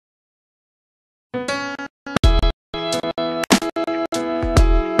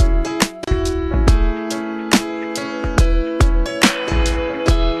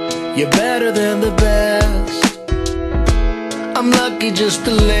you're better than the best. I'm lucky just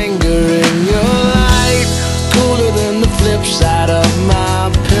to linger in your light, cooler than the flip side of my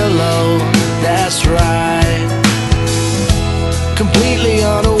pillow. That's right, completely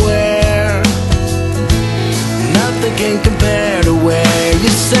unaware. Nothing can compare to where you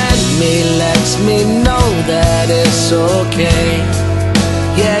send me. Lets me know that it's okay.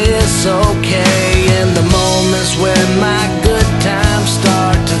 Yeah, it's okay. In the moments when my good times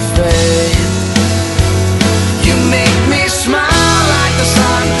start to fade, you make me smile like the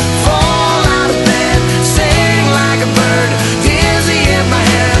sun, fall out of bed, sing like a bird, dizzy in my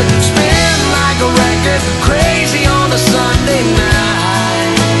head, spin like a record, crazy on a Sunday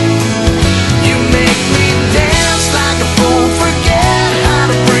night. You make me dance like a fool, forget how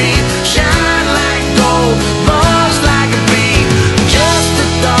to breathe, shine like gold, buzz like a bee. Just the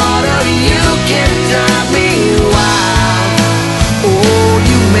thought of you can drive me wild. Oh,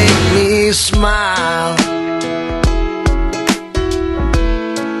 you make me smile.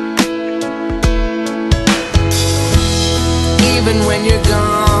 Even when you're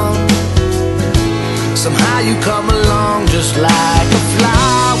gone, somehow you come along just like a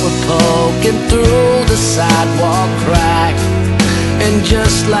flower poking through the sidewalk crack. And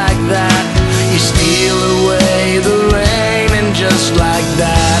just like that, you steal away the rain. And just like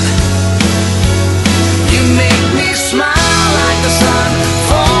that, you make me smile like the sun,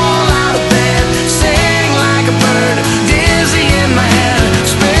 fall out of bed, sing like a bird, dizzy in my head,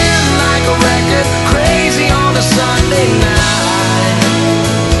 spin like a record, crazy on a Sunday night.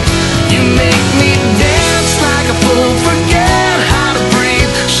 You make me dance like a fool, forget how to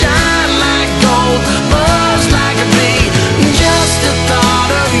breathe, shine like gold, buzz like a bee. Just the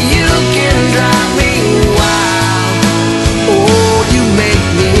thought of you can drive me wild. Oh, you make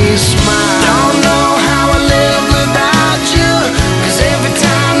me smile. Don't know how I live without you, 'cause every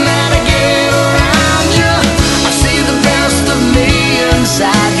time that I get around you, I see the best of me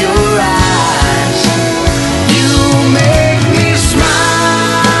inside your eyes. You make me smile.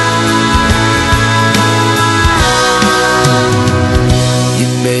 You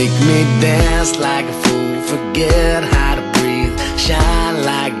make me dance like a fool, forget how to breathe, shine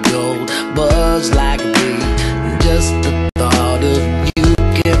like gold, buzz like a bee. Just the thought of you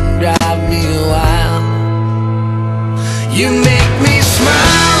can drive me wild. You make me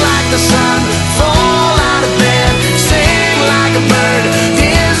smile like the sun, fall out of bed, sing like a bird,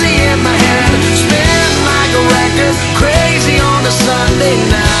 dizzy in my head, spin like a record, crazy on a Sunday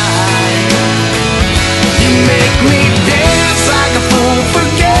night. You make me dance like a fool,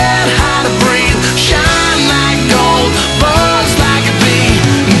 forget how to breathe, shine like gold, buzz like a bee.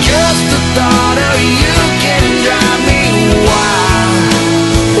 Just the thought of you can drive me wild.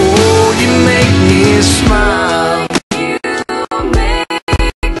 Oh, you make me smile.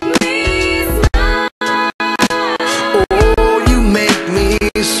 Oh, you make me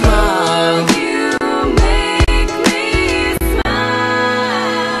smile.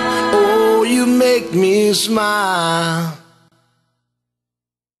 Oh, you make me smile.